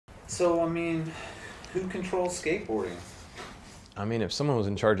So, I mean, who controls skateboarding? I mean, if someone was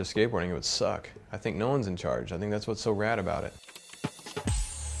in charge of skateboarding, it would suck. I think no one's in charge. I think that's what's so rad about it.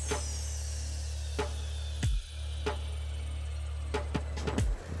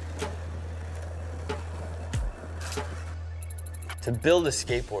 To build a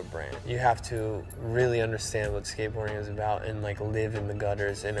skateboard brand, you have to really understand what skateboarding is about and like live in the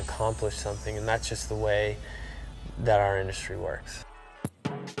gutters and accomplish something, and that's just the way that our industry works.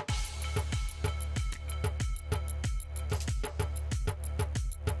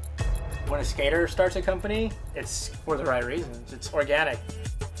 When a skater starts a company, it's for the right reasons. It's organic.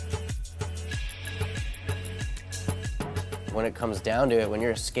 When it comes down to it, when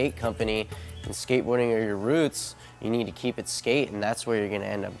you're a skate company and skateboarding are your roots, you need to keep it skate, and that's where you're going to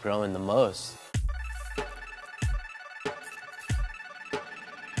end up growing the most.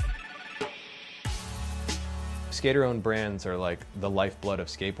 Skater-owned brands are like the lifeblood of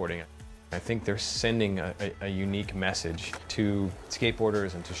skateboarding. I think they're sending a unique message to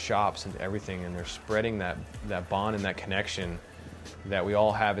skateboarders and to shops and to everything, and they're spreading that bond and that connection that we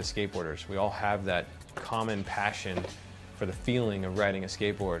all have as skateboarders. We all have that common passion for the feeling of riding a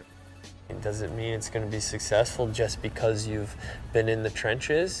skateboard. It doesn't mean it's going to be successful just because you've been in the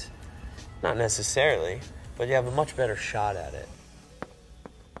trenches. Not necessarily, but you have a much better shot at it.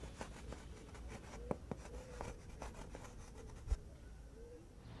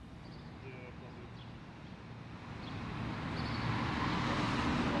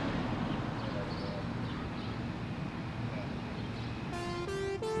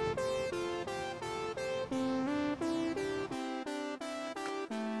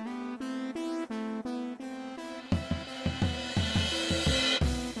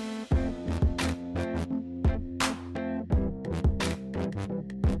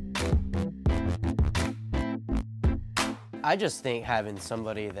 I just think having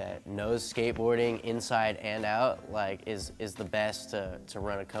somebody that knows skateboarding inside and out is the best to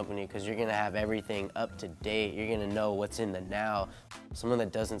run a company, because you're gonna have everything up to date. You're gonna know what's in the now. Someone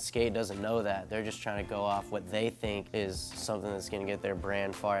that doesn't skate doesn't know that. They're just trying to go off what they think is something that's gonna get their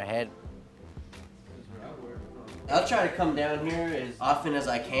brand far ahead. I'll try to come down here as often as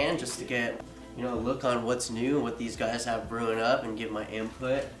I can just to get, you know, a look on what's new, what these guys have brewing up, and give my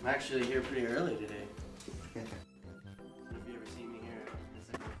input. I'm actually here pretty early today.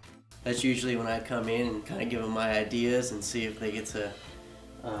 That's usually when I come in and kind of give them my ideas and see if they get to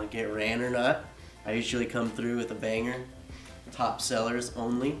get ran or not. I usually come through with a banger, top sellers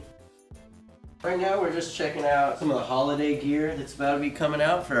only. Right now we're just checking out some of the holiday gear that's about to be coming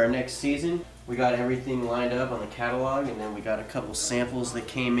out for our next season. We got everything lined up on the catalog, and then we got a couple samples that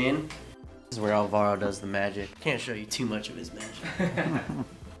came in. This is where Alvaro does the magic. Can't show you too much of his magic.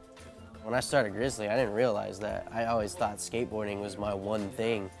 When I started Grizzly, I didn't realize that. I always thought skateboarding was my one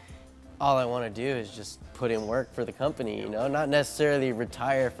thing. All I want to do is just put in work for the company, you know? Not necessarily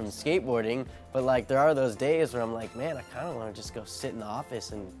retire from skateboarding, but like there are those days where I'm like, man, I kind of want to just go sit in the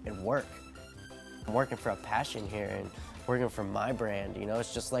office and work. I'm working for a passion here and working for my brand, you know?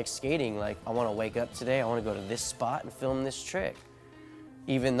 It's just like skating. Like, I want to wake up today, I want to go to this spot and film this trick.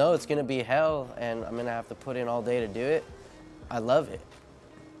 Even though it's going to be hell and I'm going to have to put in all day to do it, I love it.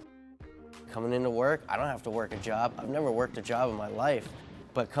 Coming into work, I don't have to work a job. I've never worked a job in my life.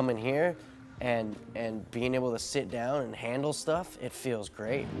 But coming here and being able to sit down and handle stuff, it feels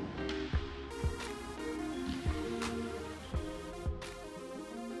great.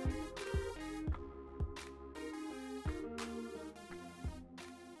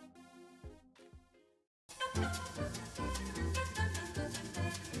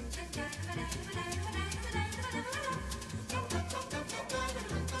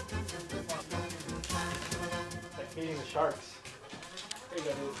 Like feeding the sharks. There you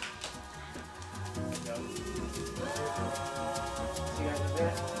go, dude. There you go. See you guys in a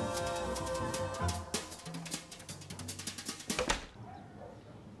bit.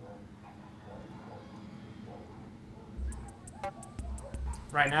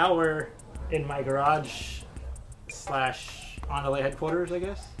 Right now we're in my garage / on LA headquarters, I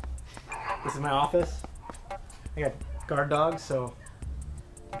guess. This is my office. I got guard dogs, so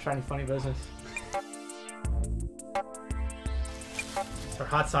I'm trying any funny business. Our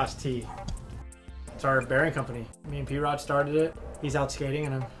hot sauce tea. It's our bearing company. Me and P-Rod started it. He's out skating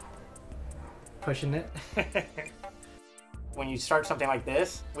and I'm pushing it. When you start something like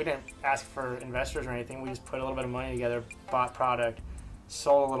this, we didn't ask for investors or anything. We just put a little bit of money together, bought product,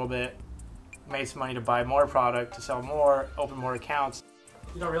 sold a little bit, made some money to buy more product, to sell more, open more accounts.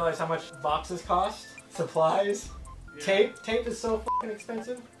 You don't realize how much boxes cost, supplies, tape. Tape is so fucking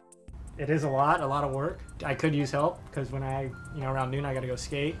expensive. It is a lot of work. I could use help because when around noon I gotta go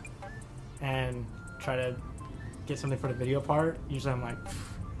skate. and try to get something for the video part. Usually I'm like,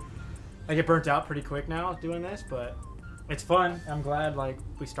 I get burnt out pretty quick now doing this, but it's fun. I'm glad like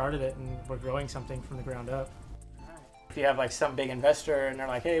we started it and we're growing something from the ground up. If you have like some big investor and they're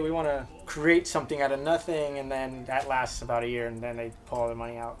like, hey, we want to create something out of nothing, and then that lasts about a year and then they pull all the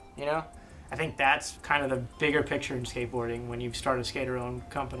money out, you know? I think that's kind of the bigger picture in skateboarding when you start a skater-owned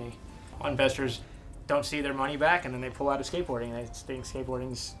company. Investors don't see their money back and then they pull out of skateboarding. They think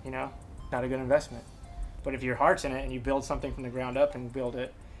skateboarding's, you know, not a good investment. But if your heart's in it and you build something from the ground up and build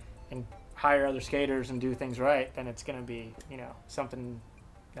it and hire other skaters and do things right, then it's going to be, you know, something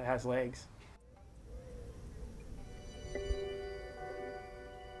that has legs.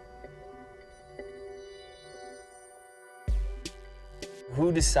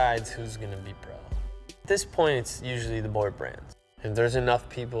 Who decides who's going to be pro? At this point, it's usually the board brands. If there's enough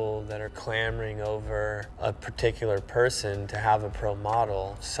people that are clamoring over a particular person to have a pro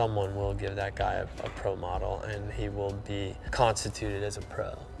model, someone will give that guy a pro model and he will be constituted as a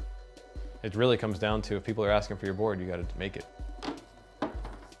pro. It really comes down to if people are asking for your board, you got to make it.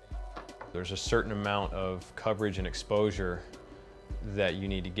 There's a certain amount of coverage and exposure that you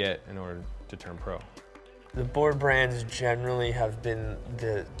need to get in order to turn pro. The board brands generally have been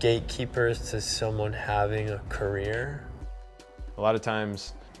the gatekeepers to someone having a career. A lot of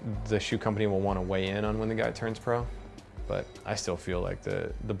times the shoe company will want to weigh in on when the guy turns pro, but I still feel like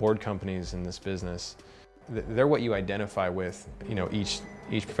the board companies in this business, they're what you identify with. You know, each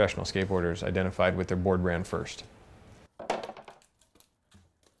professional skateboarder is identified with their board brand first.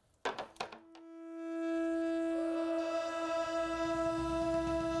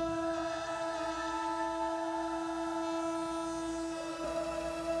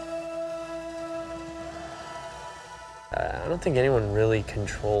 I don't think anyone really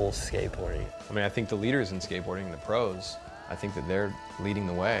controls skateboarding. I mean, I think the leaders in skateboarding, the pros, I think that they're leading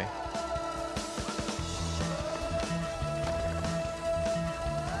the way.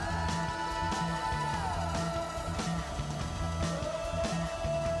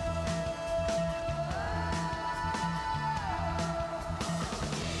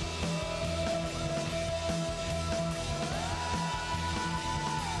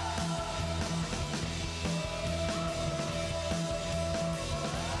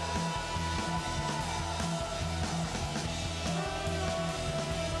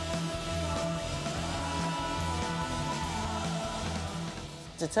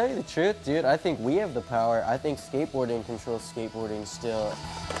 To tell you the truth, dude, I think we have the power. I think skateboarding controls skateboarding still.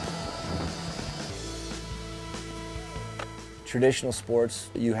 Traditional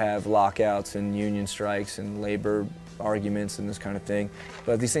sports, you have lockouts and union strikes and labor arguments and this kind of thing,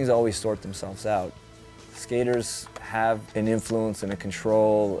 but these things always sort themselves out. Skaters have an influence and a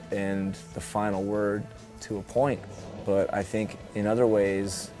control and the final word to a point, but I think in other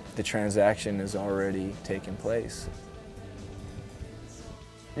ways the transaction has already taken place.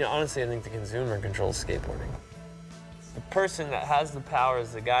 You know, honestly, I think the consumer controls skateboarding. The person that has the power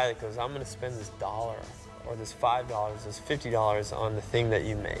is the guy that goes, I'm going to spend this $1 or this $5, this $50 on the thing that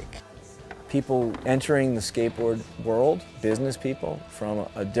you make. People entering the skateboard world, business people, from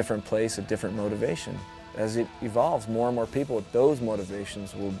a different place, a different motivation. As it evolves, more and more people with those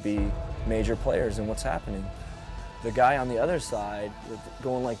motivations will be major players in what's happening. The guy on the other side,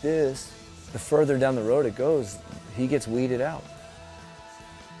 going like this, the further down the road it goes, he gets weeded out.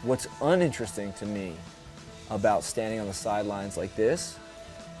 What's uninteresting to me about standing on the sidelines like this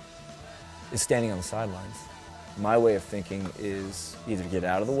is standing on the sidelines. My way of thinking is either get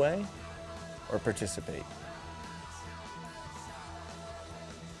out of the way or participate.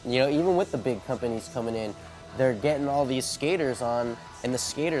 You know, even with the big companies coming in, they're getting all these skaters on, and the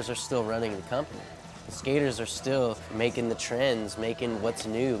skaters are still running the company. The skaters are still making the trends, making what's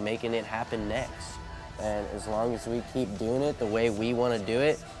new, making it happen next. And as long as we keep doing it the way we want to do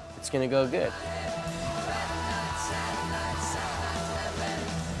it, it's going to go good.